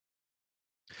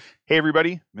Hey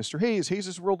everybody, Mr. Hayes,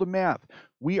 Hayes' World of Math.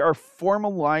 We are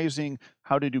formalizing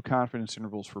how to do confidence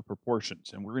intervals for proportions,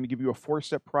 and we're going to give you a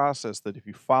 4-step process that if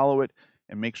you follow it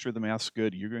and make sure the math's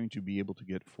good, you're going to be able to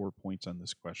get 4 points on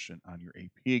this question on your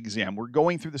AP exam. We're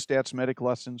going through the StatsMedic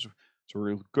lessons, so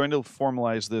we're going to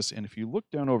formalize this, and if you look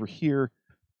down over here,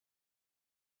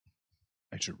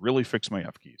 I should really fix my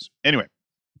F keys. Anyway.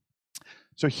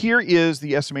 So here is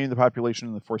the estimating the population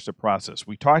in the 4-step process.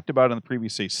 We talked about in the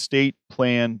previous say state,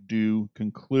 plan, do,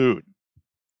 conclude.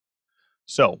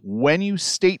 So when you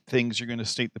state things, you're going to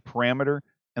state the parameter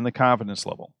and the confidence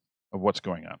level of what's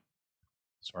going on.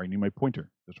 Sorry, I need my pointer.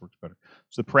 This works better.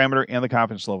 So the parameter and the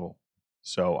confidence level.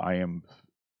 So I am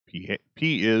P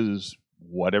is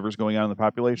whatever's going on in the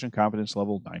population, confidence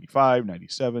level 95,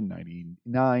 97,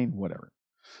 99, whatever.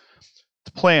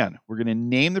 The plan, we're going to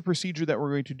name the procedure that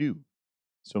we're going to do.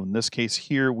 So in this case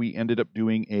here, we ended up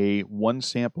doing a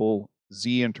 1-sample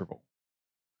Z interval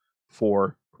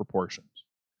for proportions.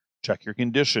 Check your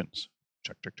conditions.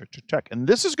 Check, check, check, check, check. And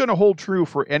this is going to hold true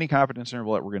for any confidence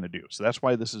interval that we're going to do. So that's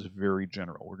why this is very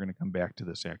general. We're going to come back to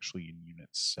this actually in Unit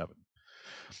 7.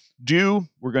 Do,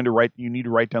 we're going to write, you need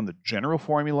to write down the general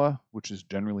formula, which is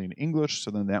generally in English, so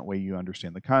then that way you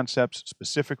understand the concepts,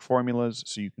 specific formulas,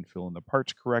 so you can fill in the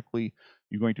parts correctly.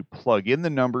 You're going to plug in the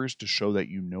numbers to show that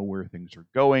you know where things are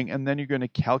going, and then you're going to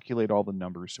calculate all the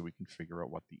numbers so we can figure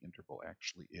out what the interval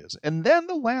actually is. And then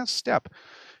the last step,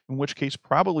 in which case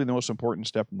probably the most important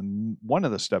step, and one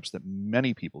of the steps that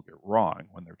many people get wrong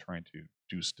when they're trying to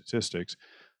do statistics,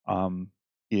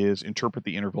 is interpret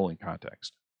the interval in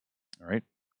context. All right?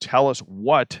 Tell us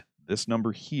what this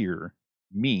number here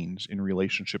means in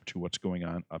relationship to what's going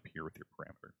on up here with your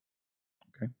parameter.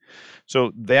 Okay,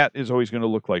 so that is always going to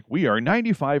look like we are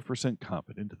 95%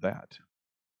 confident that.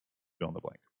 Fill in the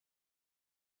blank.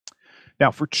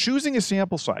 Now, for choosing a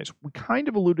sample size, we kind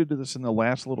of alluded to this in the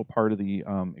last little part of the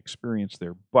experience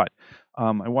there, but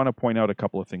I want to point out a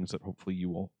couple of things that hopefully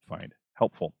you will find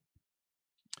helpful.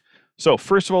 So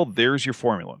first of all, there's your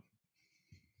formula.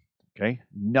 Okay,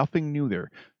 nothing new there.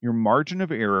 Your margin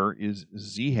of error is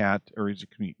z hat, or is it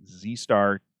z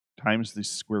star times the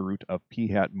square root of p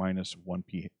hat minus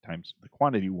 1p times the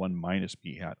quantity 1 minus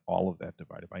p hat, all of that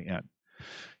divided by n.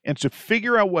 And to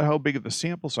figure out how big of the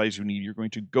sample size you need, you're going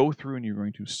to go through and you're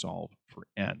going to solve for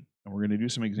n. And we're going to do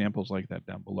some examples like that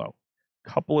down below.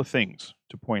 Couple of things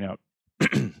to point out.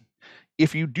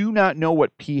 If you do not know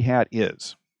what p hat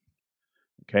is,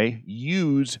 okay,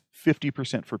 use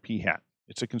 50% for p hat.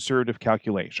 It's a conservative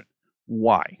calculation.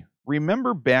 Why?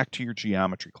 Remember back to your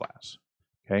geometry class,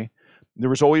 okay? There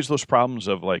was always those problems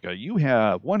of like, you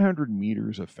have 100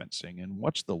 meters of fencing, and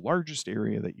what's the largest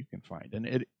area that you can find? And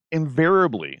it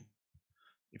invariably,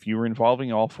 if you were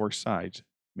involving all 4 sides,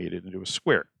 made it into a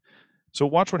square. So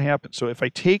watch what happens. So if I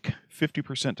take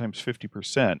 50% times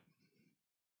 50%,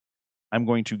 I'm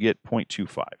going to get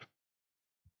 0.25.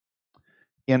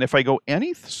 And if I go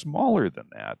any smaller than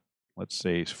that, let's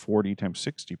say 40 times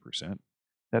 60%,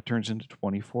 that turns into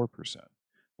 24%.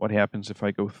 What happens if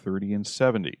I go 30 and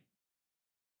 70?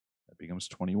 That becomes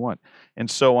 21, and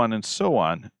so on and so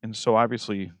on. And so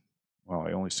obviously, well,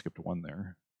 I only skipped one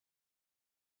there.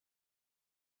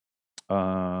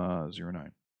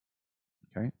 0.9.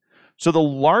 Okay. So the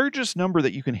largest number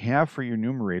that you can have for your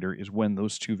numerator is when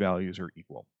those two values are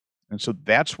equal. And so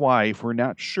that's why if we're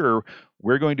not sure,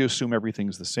 we're going to assume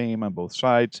everything's the same on both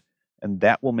sides. And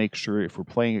that will make sure, if we're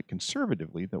playing it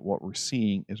conservatively, that what we're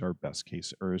seeing is our best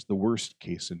case, or is the worst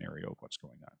case scenario of what's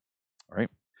going on. All right.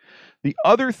 The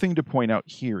other thing to point out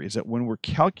here is that when we're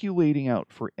calculating out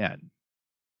for n,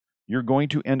 you're going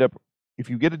to end up, if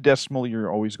you get a decimal,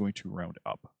 you're always going to round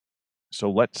up. So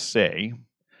let's say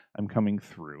I'm coming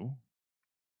through,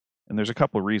 and there's a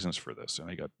couple of reasons for this. And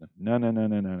I got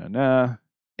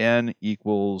n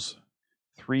equals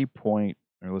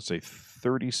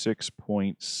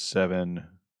 36.7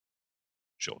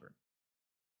 children.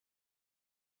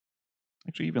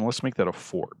 Actually, even let's make that a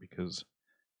 4, because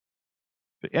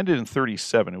if it ended in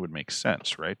 37, it would make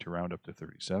sense, right, to round up to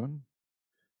 37.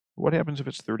 What happens if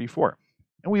it's 34?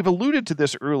 And we've alluded to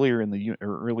this earlier in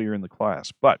the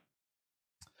class, but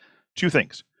 2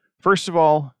 things. First of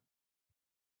all,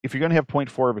 if you're going to have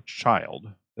 0.4 of a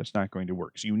child, that's not going to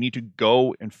work. So you need to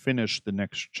go and finish the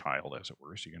next child, as it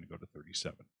were. So you're going to go to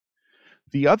 37.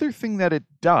 The other thing that it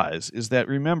does is that,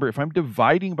 remember, if I'm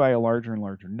dividing by a larger and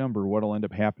larger number, what will end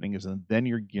up happening is that then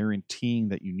you're guaranteeing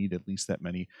that you need at least that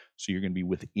many, so you're going to be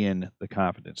within the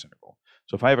confidence interval.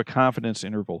 So if I have a confidence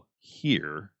interval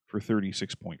here for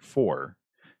 36.4,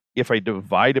 if I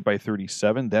divide it by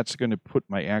 37, that's going to put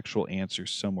my actual answer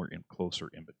somewhere closer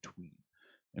in between.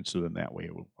 And so then that way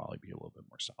it will probably be a little bit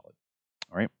more solid.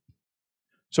 All right.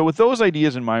 So with those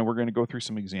ideas in mind, we're going to go through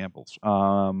some examples.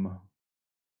 So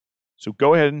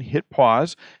go ahead and hit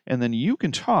pause, and then you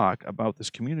can talk about this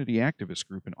community activist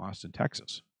group in Austin,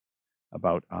 Texas.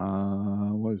 About,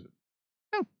 what is it?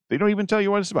 No, they don't even tell you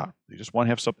what it's about. They just want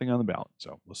to have something on the ballot.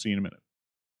 So we'll see you in a minute.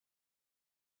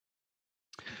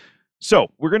 So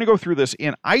we're going to go through this,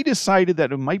 and I decided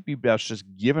that it might be best, just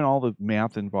given all the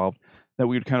math involved, that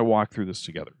we would kind of walk through this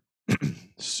together.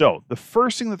 So the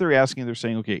first thing that they're asking, they're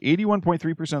saying, okay,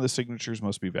 81.3% of the signatures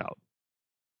must be valid.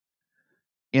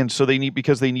 And so they need,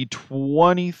 because they need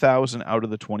 20,000 out of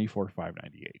the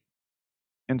 24,598.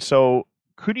 And so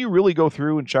could you really go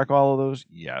through and check all of those?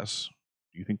 Yes.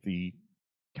 Do you think the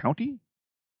county? Do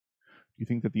you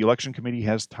think that the election committee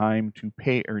has time to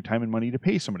pay, or time and money to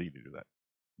pay somebody to do that?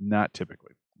 Not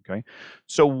typically. Okay.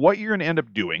 So what you're going to end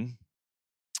up doing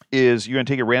is you're going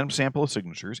to take a random sample of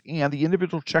signatures, and the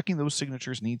individual checking those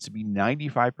signatures needs to be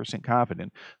 95%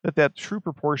 confident that that true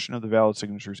proportion of the valid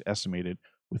signatures estimated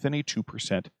within a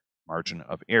 2% margin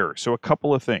of error. So a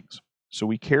couple of things. So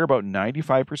we care about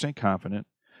 95% confident,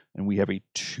 and we have a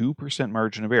 2%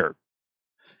 margin of error.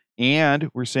 And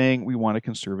we're saying we want a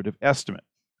conservative estimate.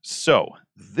 So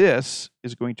this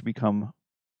is going to become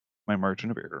my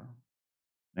margin of error.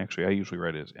 Actually, I usually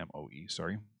write it as MOE,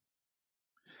 sorry.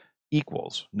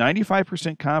 Equals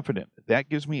 95% confident. That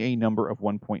gives me a number of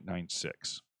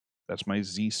 1.96. That's my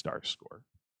Z-star score.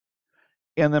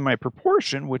 And then my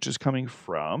proportion, which is coming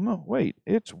from, wait,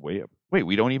 it's way up. Wait,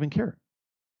 we don't even care,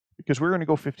 because we're going to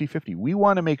go 50-50. We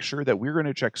want to make sure that we're going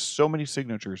to check so many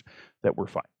signatures that we're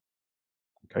fine.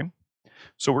 Okay?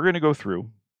 So we're going to go through,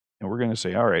 and we're going to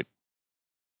say, all right,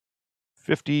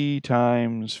 50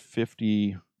 times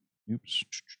 50. Oops.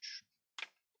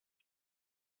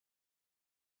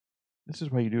 This is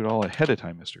why you do it all ahead of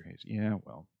time, Mr. Hayes. Yeah,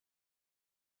 well,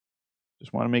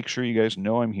 just want to make sure you guys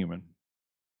know I'm human.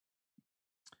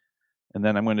 And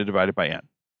then I'm going to divide it by n.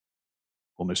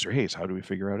 Well, Mr. Hayes, how do we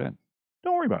figure out n?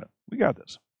 Don't worry about it. We got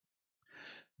this.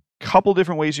 Couple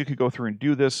different ways you could go through and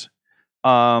do this.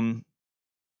 Actually,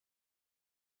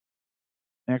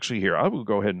 here, I will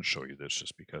go ahead and show you this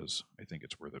just because I think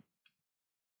it's worth it.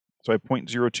 So I have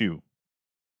 0.02.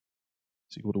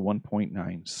 It's equal to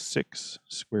 1.96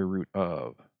 square root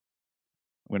of.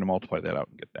 I'm going to multiply that out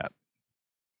and get that.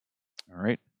 All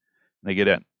right. And I get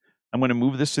n. I'm going to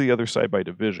move this to the other side by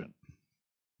division.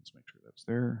 Let's make sure that's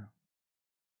there.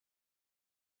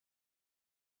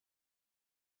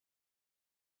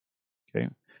 Okay.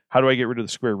 How do I get rid of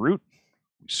the square root?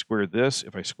 We square this.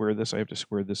 If I square this, I have to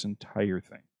square this entire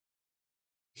thing.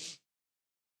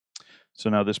 So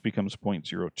now this becomes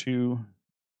 0.02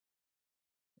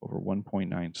 over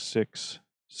 1.96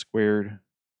 squared.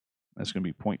 That's going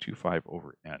to be 0.25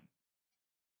 over n.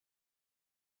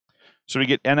 So to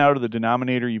get n out of the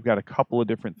denominator, you've got a couple of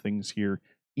different things here.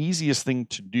 Easiest thing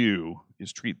to do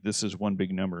is treat this as one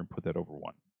big number and put that over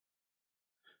 1.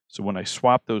 So when I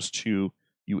swap those two,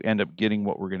 you end up getting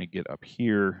what we're going to get up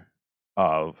here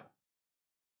of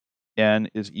n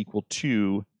is equal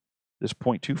to this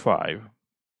 0.25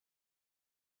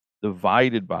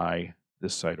 divided by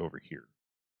this side over here.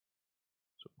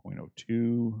 So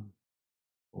 0.02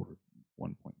 over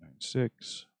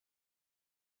 1.96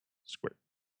 squared.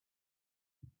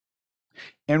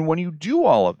 And when you do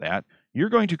all of that, you're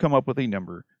going to come up with a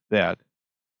number that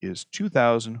is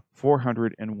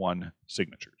 2,401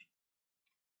 signatures.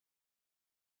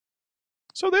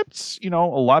 So that's, a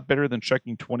lot better than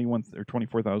checking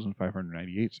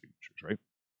 24,598 signatures, right?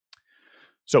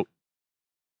 So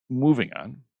moving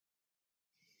on.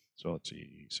 So let's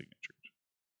see, signatures.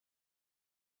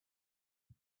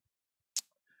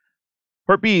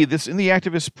 Part B, this in the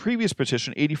activist's previous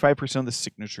petition, 85% of the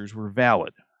signatures were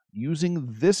valid.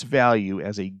 Using this value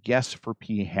as a guess for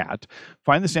p hat,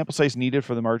 find the sample size needed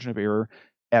for the margin of error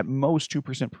at most 2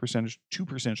 percentage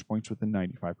points within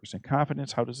 95%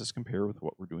 confidence. How does this compare with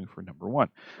what we're doing for number 1?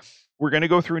 We're going to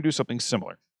go through and do something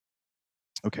similar.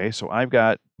 Okay, so I've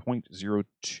got 0.02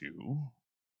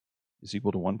 is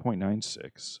equal to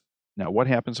 1.96. Now, what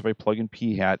happens if I plug in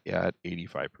p hat at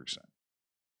 85%?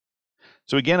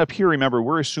 So again, up here, remember,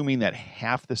 we're assuming that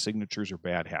half the signatures are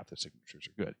bad, half the signatures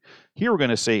are good. Here, we're going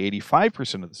to say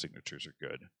 85% of the signatures are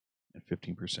good, and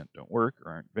 15% don't work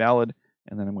or aren't valid,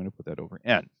 and then I'm going to put that over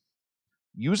n.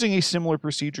 Using a similar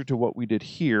procedure to what we did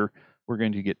here, we're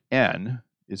going to get n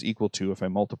is equal to, if I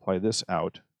multiply this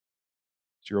out,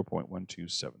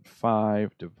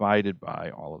 0.1275 divided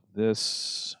by all of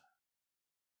this.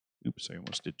 Oops, I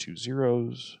almost did 2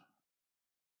 zeros.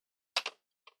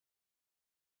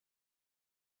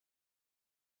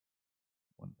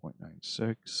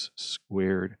 1.96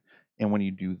 squared. And when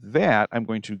you do that, I'm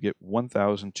going to get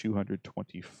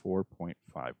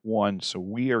 1,224.51. So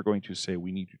we are going to say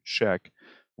we need to check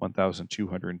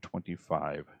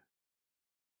 1,225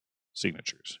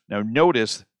 signatures. Now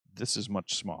notice this is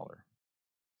much smaller.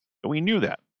 But we knew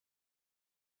that.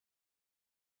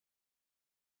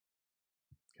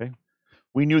 Okay.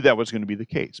 We knew that was going to be the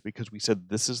case because we said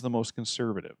this is the most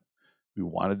conservative. We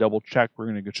want to double check. We're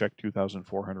going to go check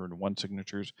 2,401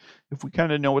 signatures. If we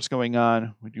kind of know what's going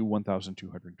on, we do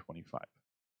 1,225.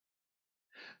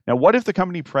 Now, what if the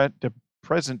company present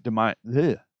demands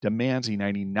a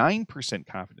 99%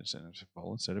 confidence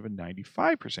interval instead of a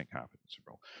 95% confidence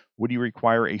interval? Would you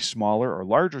require a smaller or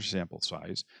larger sample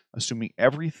size, assuming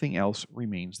everything else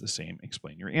remains the same?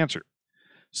 Explain your answer.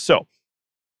 So,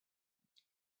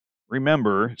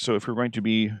 remember, so if we're going to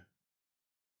be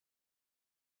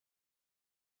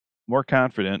more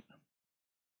confident,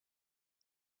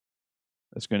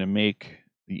 that's going to make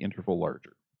the interval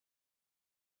larger.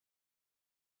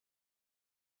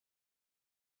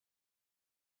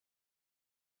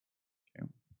 Okay.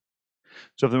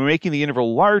 So if we're making the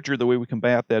interval larger, the way we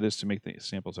combat that is to make the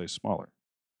sample size smaller.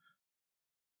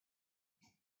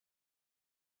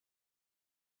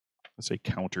 Let's say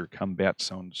counter combat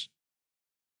sounds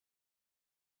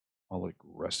all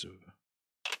aggressive.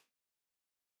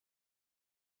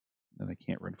 Then I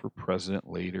can't run for president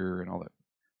later and all that.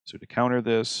 So to counter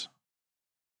this,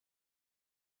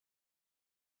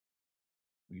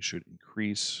 we should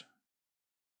increase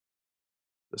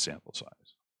the sample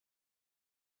size.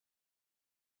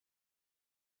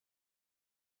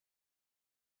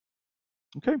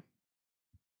 Okay.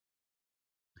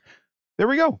 There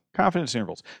we go. Confidence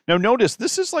intervals. Now notice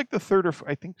this is like the third or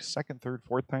I think second, third,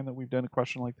 fourth time that we've done a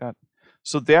question like that.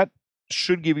 So that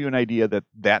should give you an idea that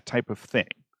that type of thing,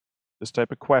 this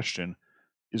type of question,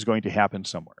 is going to happen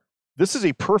somewhere. This is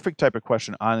a perfect type of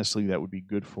question, honestly, that would be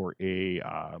good for a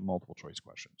multiple choice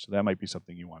question. So that might be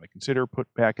something you want to consider, put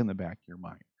back in the back of your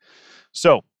mind.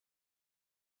 So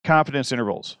confidence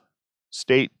intervals: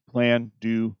 state, plan,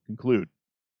 do, conclude.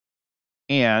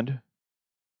 And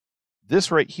this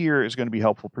right here is going to be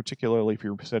helpful, particularly if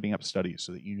you're setting up studies,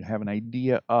 so that you have an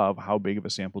idea of how big of a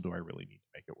sample do I really need to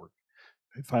make it work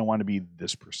if I want to be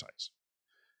this precise.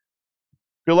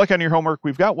 Good luck on your homework.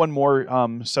 We've got one more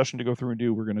session to go through and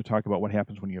do. We're going to talk about what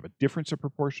happens when you have a difference of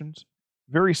proportions.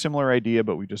 Very similar idea,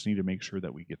 but we just need to make sure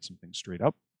that we get some things straight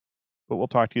up. But we'll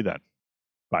talk to you then.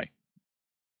 Bye.